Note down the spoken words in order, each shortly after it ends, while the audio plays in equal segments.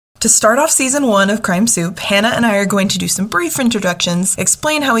To start off season 1 of Crime Soup, Hannah and I are going to do some brief introductions,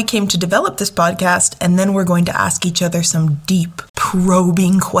 explain how we came to develop this podcast, and then we're going to ask each other some deep,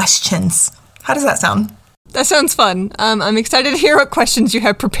 probing questions. How does that sound? That sounds fun. I'm excited to hear what questions you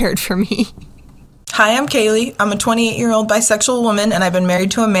have prepared for me. Hi, I'm Kaylee. I'm a 28-year-old bisexual woman, and I've been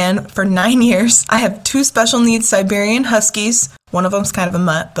married to a man for 9 years. I have 2 special needs Siberian Huskies. One of them's kind of a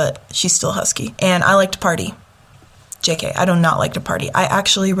mutt, but she's still husky. And I like to party. JK, I do not like to party. I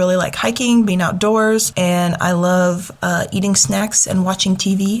actually really like hiking, being outdoors, and I love eating snacks and watching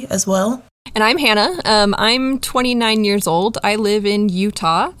TV as well. And I'm Hannah. I'm 29 years old. I live in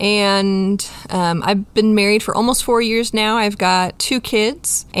Utah, and I've been married for almost 4 years now. I've got 2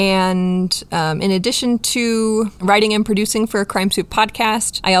 kids, and in addition to writing and producing for a Crime Soup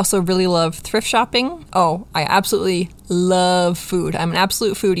podcast, I also really love thrift shopping. Oh, I absolutely love food. I'm an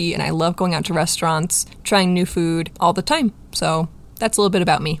absolute foodie, and I love going out to restaurants, trying new food all the time. So that's a little bit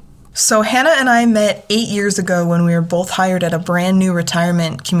about me. So Hannah and I met 8 years ago when we were both hired at a brand new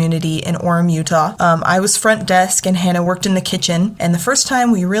retirement community in Orem, Utah. I was front desk and Hannah worked in the kitchen. And the first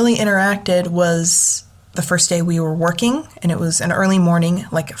time we really interacted was the first day we were working, and it was an early morning,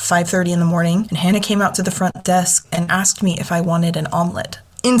 like 5:30 in the morning. And Hannah came out to the front desk and asked me if I wanted an omelet.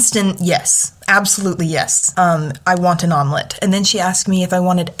 Instant yes. Absolutely yes. I want an omelet. And then she asked me if I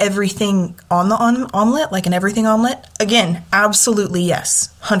wanted everything on the omelet, like an everything omelet. Again, absolutely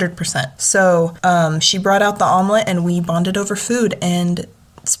yes. 100%. So she brought out the omelet and we bonded over food, and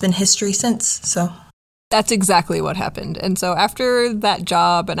it's been history since. So that's exactly what happened. And so after that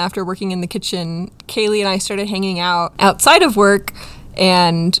job and after working in the kitchen, Kaylee and I started hanging out outside of work.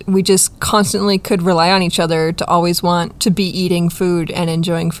 And we just constantly could rely on each other to always want to be eating food and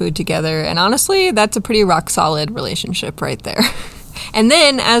enjoying food together. And honestly, that's a pretty rock solid relationship right there. And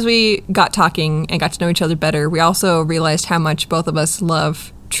then as we got talking and got to know each other better, we also realized how much both of us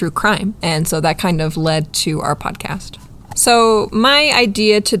love true crime. And so that kind of led to our podcast. So my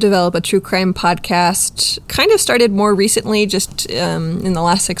idea to develop a true crime podcast kind of started more recently, just in the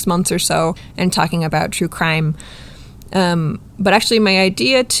last 6 months or so, and talking about true crime. But actually my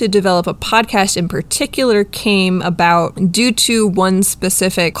idea to develop a podcast in particular came about due to one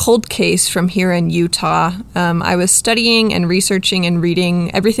specific cold case from here in Utah. I was studying and researching and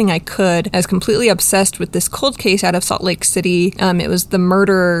reading everything I could. I was completely obsessed with this cold case out of Salt Lake City. It was the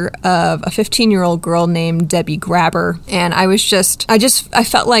murder of a 15-year-old girl named Debbie Grabber. And I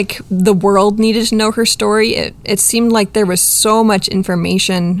felt like the world needed to know her story. It seemed like there was so much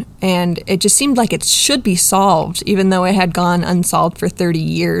information, and it just seemed like it should be solved, even though it had gone unsolved for 30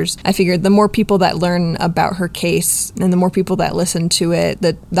 years. I figured the more people that learn about her case and the more people that listen to it,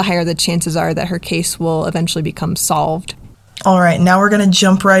 the higher the chances are that her case will eventually become solved. All right, now we're going to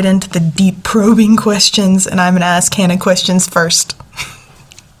jump right into the deep probing questions, and I'm going to ask Hannah questions first.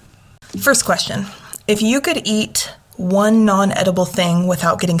 First question. If you could eat one non-edible thing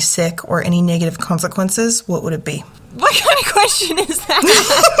without getting sick or any negative consequences, what would it be? What kind of question is that?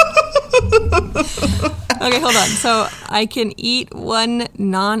 Okay, hold on. So I can eat one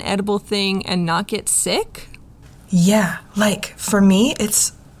non-edible thing and not get sick? Yeah, like for me,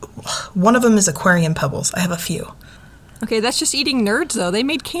 one of them is aquarium pebbles. I have a few. Okay, that's just eating nerds, though. They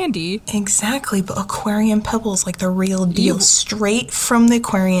made candy. Exactly, but aquarium pebbles, like the real deal, straight from the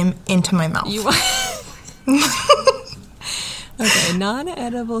aquarium into my mouth. Okay,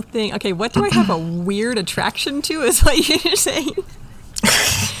 non-edible thing. Okay, what do I have a weird attraction to is what you're saying?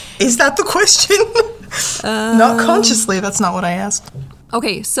 Is that the question? Not consciously, that's not what I asked.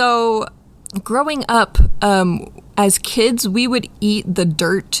 Okay, so growing up, as kids, we would eat the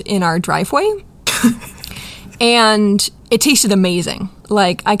dirt in our driveway. And it tasted amazing.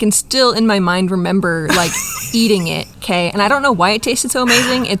 Like, I can still in my mind remember, like, eating it, okay? And I don't know why it tasted so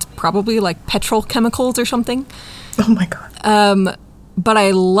amazing. It's probably like petrochemicals or something. Oh my God. But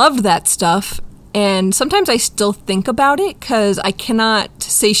I loved that stuff, and sometimes I still think about it because I cannot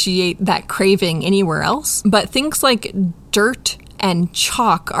satiate that craving anywhere else. But things like dirt and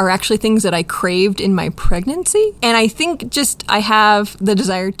chalk are actually things that I craved in my pregnancy, and I think just I have the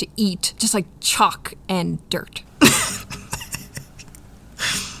desire to eat just like chalk and dirt.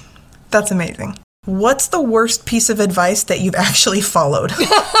 That's amazing. What's the worst piece of advice that you've actually followed?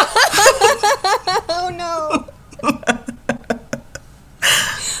 Oh no.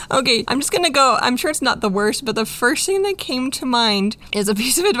 Okay, I'm just gonna go. I'm sure it's not the worst, but the first thing that came to mind is a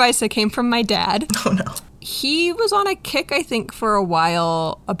piece of advice that came from my dad. Oh no. He was on a kick, I think, for a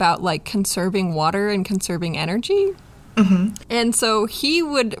while about like conserving water and conserving energy. Mm-hmm. And so he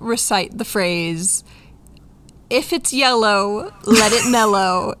would recite the phrase, if it's yellow, let it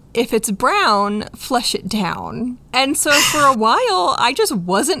mellow. If it's brown, flush it down. And so for a while, I just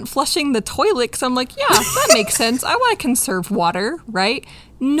wasn't flushing the toilet because I'm like, yeah, that makes sense. I want to conserve water, right?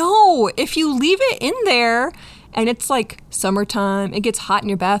 No, if you leave it in there and it's like summertime, it gets hot in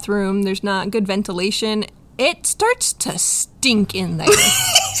your bathroom, there's not good ventilation, it starts to stink in there.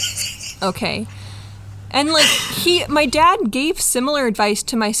 Okay. And like my dad gave similar advice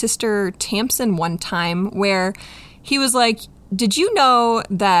to my sister Tamsin one time where he was like, did you know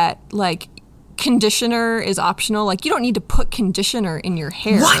that like conditioner is optional? Like you don't need to put conditioner in your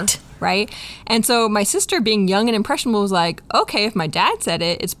hair. What? Right? And so my sister, being young and impressionable, was like, okay, if my dad said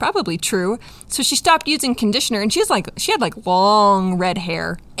it, it's probably true. So she stopped using conditioner, and she had like long red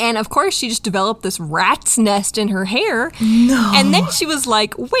hair. And of course she just developed this rat's nest in her hair. No. And then she was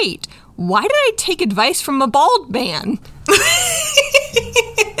like, wait, why did I take advice from a bald man?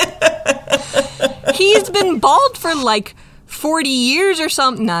 He's been bald for like 40 years or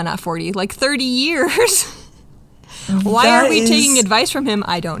something. No, not 40, like 30 years. Why are we taking advice from him?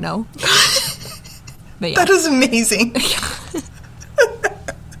 I don't know. But yeah. That is amazing.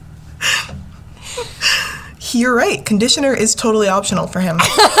 You're right. Conditioner is totally optional for him.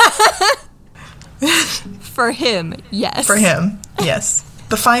 For him, yes. For him, yes.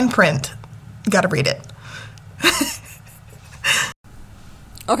 The fine print. Gotta read it.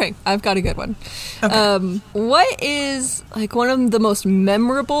 Okay, I've got a good one. Okay. What is like one of the most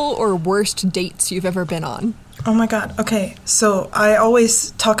memorable or worst dates you've ever been on? Oh my God. Okay. So I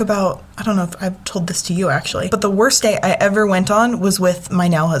always talk about, I don't know if I've told this to you actually, but the worst date I ever went on was with my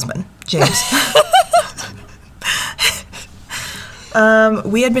now husband, James.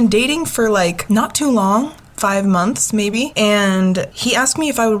 We had been dating for like not too long, 5 months maybe, and he asked me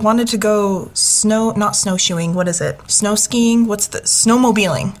if I wanted to go not snowshoeing, what is it? Snow skiing?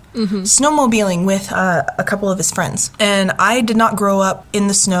 Snowmobiling. Mm-hmm. Snowmobiling with a couple of his friends. And I did not grow up in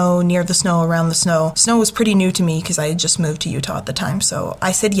the snow, near the snow, around the snow. Snow was pretty new to me because I had just moved to Utah at the time, so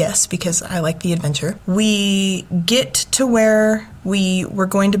I said yes because I like the adventure. We get to where we were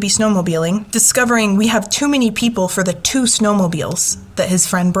going to be snowmobiling, discovering we have too many people for the 2 snowmobiles that his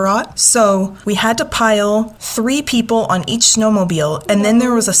friend brought. So we had to pile 3 people on each snowmobile, and then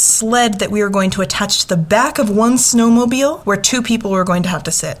there was a sled that we were going to attach to the back of one snowmobile where 2 people were going to have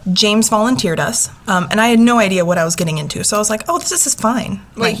to sit. James volunteered us, and I had no idea what I was getting into, so I was like, oh, this is fine.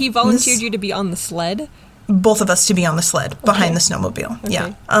 Wait, like, he volunteered you to be on the sled? Both of us to be on the sled behind the snowmobile. Okay.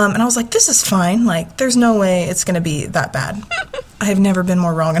 Yeah. And I was like, this is fine. Like, there's no way it's going to be that bad. I have never been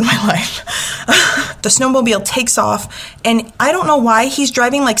more wrong in my life. The snowmobile takes off, and I don't know why he's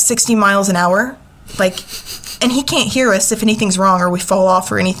driving like 60 miles an hour. Like, and he can't hear us if anything's wrong or we fall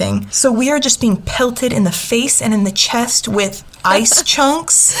off or anything. So we are just being pelted in the face and in the chest with ice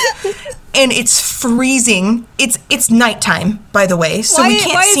chunks. And it's freezing. It's nighttime, by the way, so we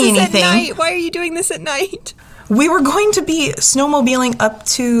can't see anything. At night? Why are you doing this at night? We were going to be snowmobiling up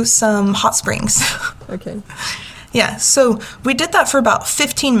to some hot springs. Okay. Yeah, so we did that for about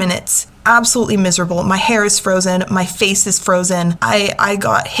 15 minutes. Absolutely miserable. My hair is frozen. My face is frozen. I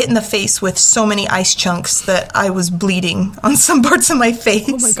got hit in the face with so many ice chunks that I was bleeding on some parts of my face.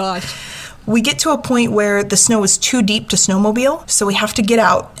 Oh my gosh. We get to a point where the snow is too deep to snowmobile, so we have to get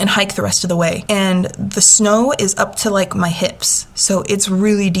out and hike the rest of the way. And the snow is up to like my hips, so it's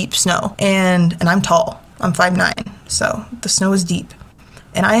really deep snow. And I'm tall. I'm 5'9", so the snow is deep.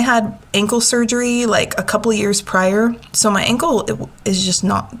 And I had ankle surgery like a couple years prior, so my ankle is just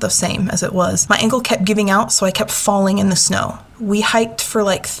not the same as it was. My ankle kept giving out, so I kept falling in the snow. We hiked for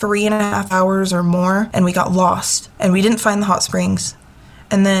like 3.5 hours or more, and we got lost. And we didn't find the hot springs.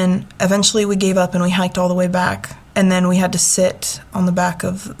 And then eventually we gave up and we hiked all the way back. And then we had to sit on the back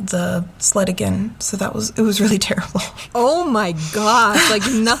of the sled again. So it was really terrible. Oh my gosh, like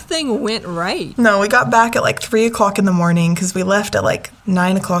nothing went right. No, we got back at like 3 o'clock in the morning because we left at like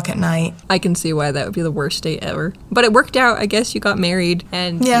 9 o'clock at night. I can see why that would be the worst date ever. But it worked out. I guess you got married.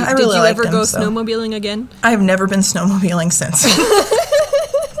 And yeah, I really liked him. Did you ever go so. snowmobiling again? I have never been snowmobiling since.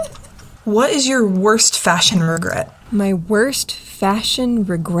 What is your worst fashion regret? My worst fashion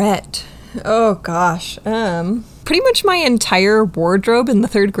regret? Oh gosh. Pretty much my entire wardrobe in the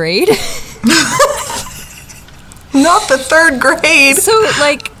 3rd grade. Not the 3rd grade. So,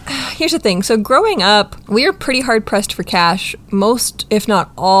 like, here's the thing. So, growing up, we were pretty hard-pressed for cash. Most, if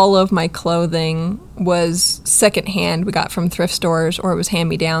not all of my clothing was secondhand, we got from thrift stores, or it was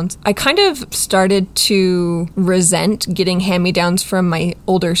hand-me-downs. I kind of started to resent getting hand-me-downs from my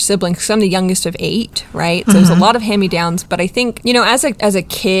older siblings, because I'm the youngest of 8, right? So there's a lot of hand-me-downs, but I think, you know, as a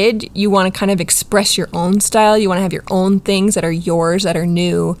kid, you want to kind of express your own style. You want to have your own things that are yours, that are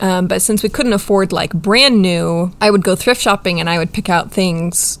new. But since we couldn't afford like brand new, I would go thrift shopping and I would pick out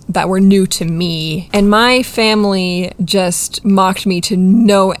things that were new to me. And my family just mocked me to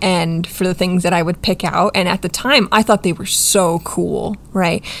no end for the things that I would pick out. And at the time, I thought they were so cool,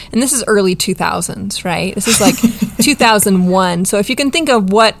 right? And this is early 2000s, right? This is like 2001. So if you can think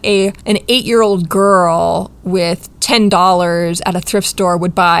of what an 8-year-old girl with $10 at a thrift store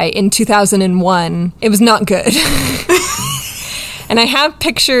would buy in 2001, it was not good. And I have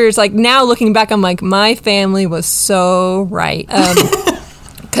pictures, like now looking back, I'm like, my family was so right.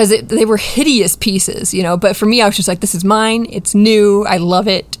 Because they were hideous pieces, you know, but for me, I was just like, this is mine, it's new, I love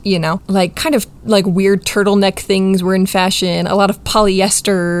it, you know, like kind of like weird turtleneck things were in fashion, a lot of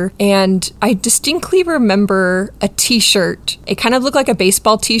polyester, and I distinctly remember a t-shirt. It kind of looked like a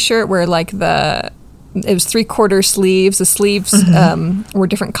baseball t-shirt where like it was 3/4 sleeves. The sleeves were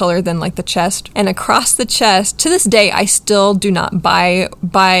different color than like the chest. And across the chest, to this day, I still do not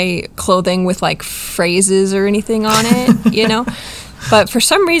buy clothing with like phrases or anything on it, you know? But for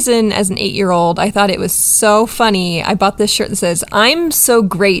some reason, as an 8-year-old, I thought it was so funny. I bought this shirt that says, "I'm so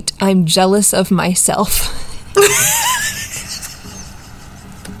great, I'm jealous of myself."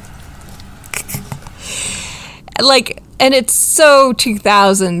 Like, and it's so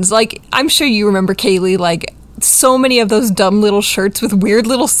 2000s. Like, I'm sure you remember, Kaylee, like, so many of those dumb little shirts with weird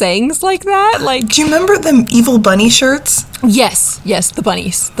little sayings like that. Like, do you remember them evil bunny shirts? Yes, the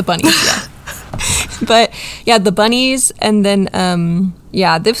bunnies, yeah. But yeah, the bunnies, and then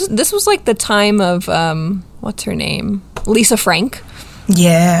this was like the time of what's her name? Lisa Frank.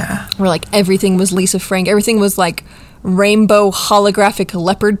 Yeah. Where like everything was Lisa Frank. Everything was like rainbow holographic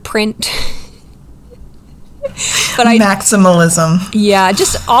leopard print. But maximalism. Yeah,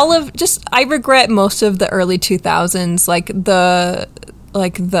 I regret most of the early 2000s, like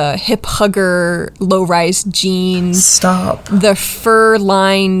the hip hugger low-rise jeans. Stop. The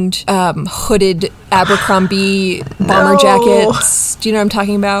fur-lined hooded Abercrombie bomber jackets. Do you know what I'm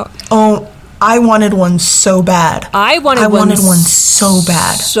talking about? Oh, I wanted one so bad. I wanted one so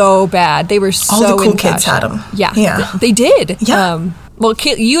bad. So bad. They were so all the cool kids had them. Yeah. They did. Yeah. Well,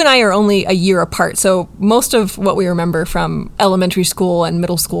 you and I are only a year apart, so most of what we remember from elementary school and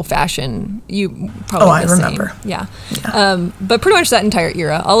middle school fashion, you probably I remember. Yeah. But pretty much that entire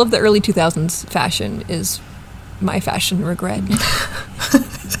era, all of the early 2000s fashion is my fashion regret.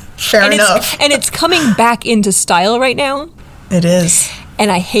 Fair enough. And it's coming back into style right now. It is.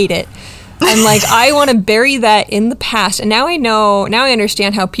 And I hate it. And like, I want to bury that in the past. And now I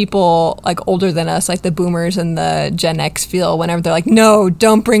understand how people like older than us, like the boomers and the Gen X, feel whenever they're like, no,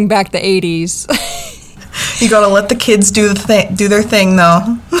 don't bring back the 80s. You gotta let the kids do their thing,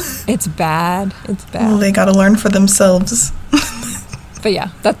 though. It's bad. Well, they gotta learn for themselves. But yeah,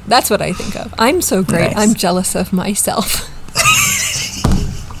 that's what I think of. I'm so great. Nice. I'm jealous of myself.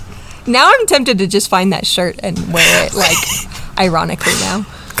 Now I'm tempted to just find that shirt and wear it, like, ironically now.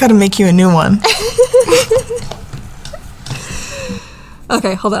 Gotta make you a new one.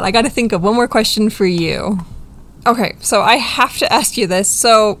 Okay, hold on. I gotta think of one more question for you. Okay, so I have to ask you this.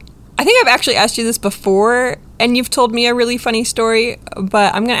 So I think I've actually asked you this before, and you've told me a really funny story,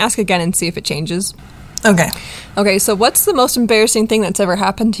 but I'm gonna ask again and see if it changes. Okay, so what's the most embarrassing thing that's ever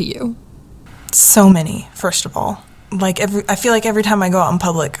happened to you? So many, first of all. Like, I feel like every time I go out in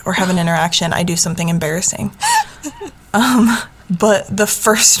public or have an interaction, I do something embarrassing. But the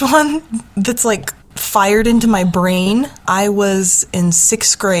first one that's like fired into my brain, I was in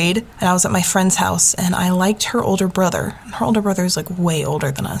 6th grade and I was at my friend's house and I liked her older brother. Her older brother is like way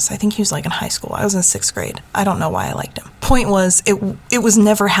older than us. I think he was like in high school. I was in 6th grade. I don't know why I liked him. Point was, it was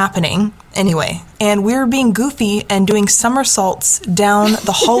never happening anyway. And we were being goofy and doing somersaults down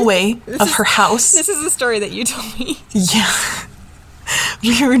the hallway of her house. This is the story that you told me. Yeah.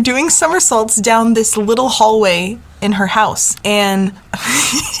 We were doing somersaults down this little hallway in her house, and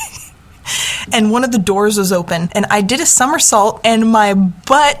one of the doors was open, and I did a somersault, and my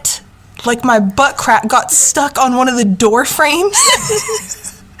butt crack got stuck on one of the door frames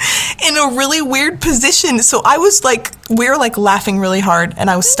in a really weird position. So I was like, we were like laughing really hard, and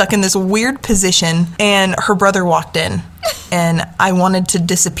I was stuck in this weird position, and her brother walked in, and I wanted to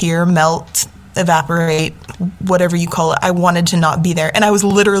disappear, melt, evaporate, whatever you call it. I wanted to not be there, and I was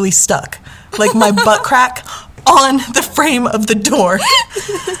literally stuck, like my butt crack on the frame of the door.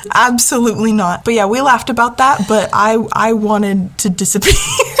 Absolutely not. But yeah, we laughed about that, but I wanted to disappear.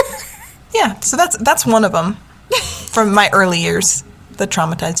 Yeah, Yeah, so that's one of them from my early years that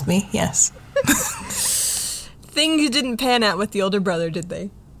traumatized me, yes. Things didn't pan out with the older brother, did they?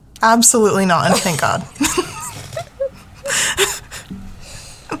 Absolutely not, and thank God.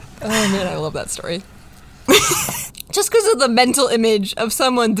 Oh, man, I love that story. Just because of the mental image of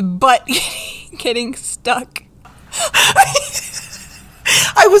someone's butt getting stuck.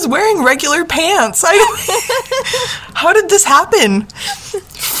 I was wearing regular pants. How did this happen?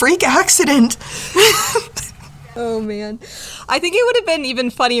 Freak accident. Oh, man. I think it would have been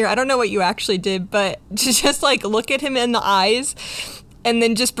even funnier. I don't know what you actually did, but to just, like, look at him in the eyes and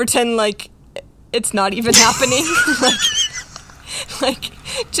then just pretend like it's not even happening. like,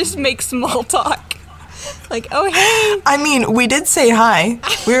 just make small talk. Like, oh, hey. I mean, we did say hi.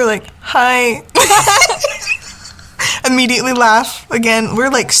 We were like, hi. Immediately laugh again.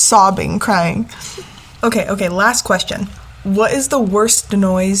 We're like sobbing, crying. Okay, last question. What is the worst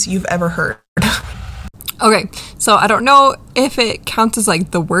noise you've ever heard? Okay, so I don't know if it counts as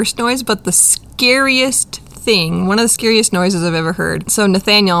like the worst noise, but the scariest thing, one of the scariest noises I've ever heard. So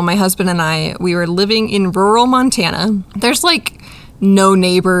Nathaniel, my husband, and I, we were living in rural Montana. There's like no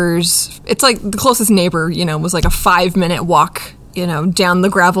neighbors. It's like the closest neighbor, was like a 5-minute walk, down the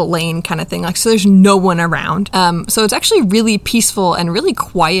gravel lane kind of thing. Like, so there's no one around. So it's actually really peaceful and really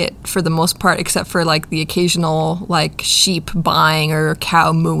quiet for the most part, except for like the occasional like sheep baaing or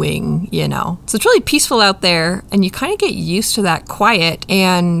cow mooing, So it's really peaceful out there, and you kind of get used to that quiet.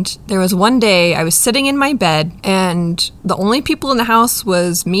 And there was one day I was sitting in my bed, and the only people in the house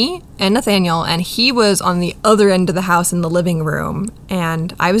was me and Nathaniel, and he was on the other end of the house in the living room,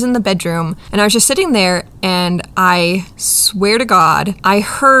 and I was in the bedroom, and I was just sitting there, and I swear to God, I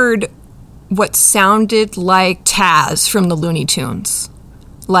heard what sounded like Taz from the Looney Tunes.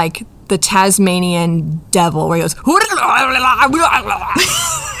 Like the Tasmanian devil, where he goes, okay,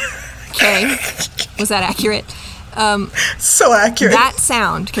 was that accurate? So accurate. That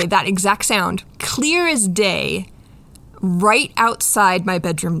sound, that exact sound, clear as day, right outside my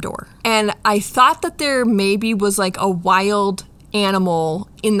bedroom door. And I thought that there maybe was like a wild animal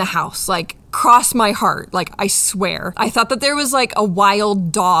in the house, like cross my heart, like I swear. I thought that there was like a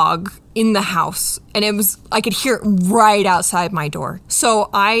wild dog in the house, and I could hear it right outside my door. So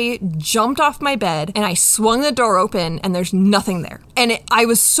I jumped off my bed and I swung the door open, and there's nothing there. And I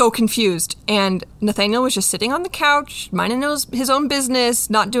was so confused, and Nathaniel was just sitting on the couch, minding his own business,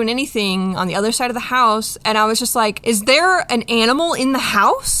 not doing anything on the other side of the house. And I was just like, is there an animal in the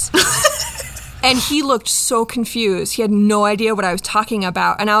house? And he looked so confused. He had no idea what I was talking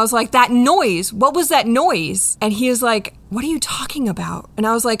about. And I was like, that noise, what was that noise? And he was like, what are you talking about? And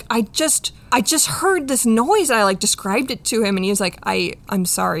I was like, I just heard this noise. And I like described it to him, and he was like, I'm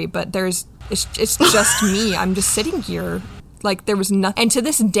sorry, but it's just me. I'm just sitting here. Like, there was nothing. And to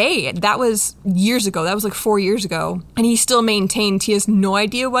this day, that was years ago. That was like 4 years ago. And he still maintained he has no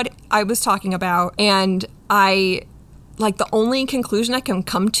idea what I was talking about. And like, the only conclusion I can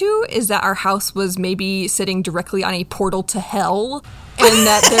come to is that our house was maybe sitting directly on a portal to hell, and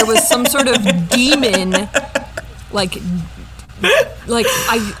that there was some sort of demon, like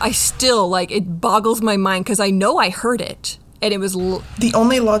I still, like, it boggles my mind, because I know I heard it, and it was... the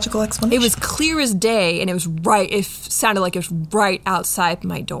only logical explanation? It was clear as day, and it sounded like it was right outside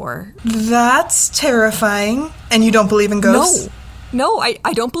my door. That's terrifying. And you don't believe in ghosts? No, I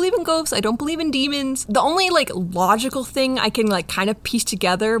don't believe in ghosts. I don't believe in demons. The only, like, logical thing I can, like, kind of piece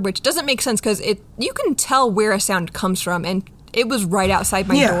together, which doesn't make sense, because you can tell where a sound comes from, and it was right outside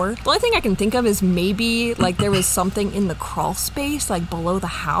my door. The only thing I can think of is maybe, like, there was something in the crawl space, like, below the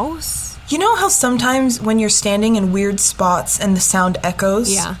house. You know how sometimes when you're standing in weird spots and the sound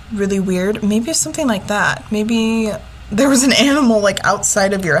echoes? Yeah. Really weird? Maybe it's something like that. Maybe... there was an animal, like,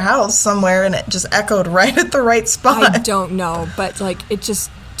 outside of your house somewhere, and it just echoed right at the right spot. I don't know, but, like, it just,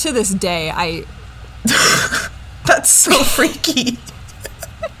 to this day, That's so freaky.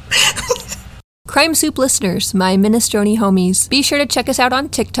 Crime Soup listeners, my minestrone homies, be sure to check us out on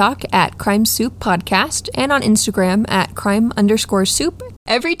TikTok at Crime Soup Podcast and on Instagram at crime_soup.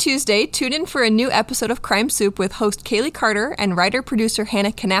 Every Tuesday, tune in for a new episode of Crime Soup with host Kaylee Carter and writer-producer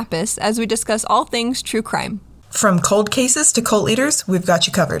Hannah Knaphus as we discuss all things true crime. From cold cases to cult leaders, we've got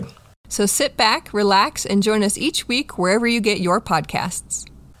you covered. So sit back, relax, and join us each week wherever you get your podcasts.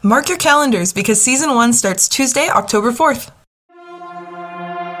 Mark your calendars, because Season 1 starts Tuesday, October 4th.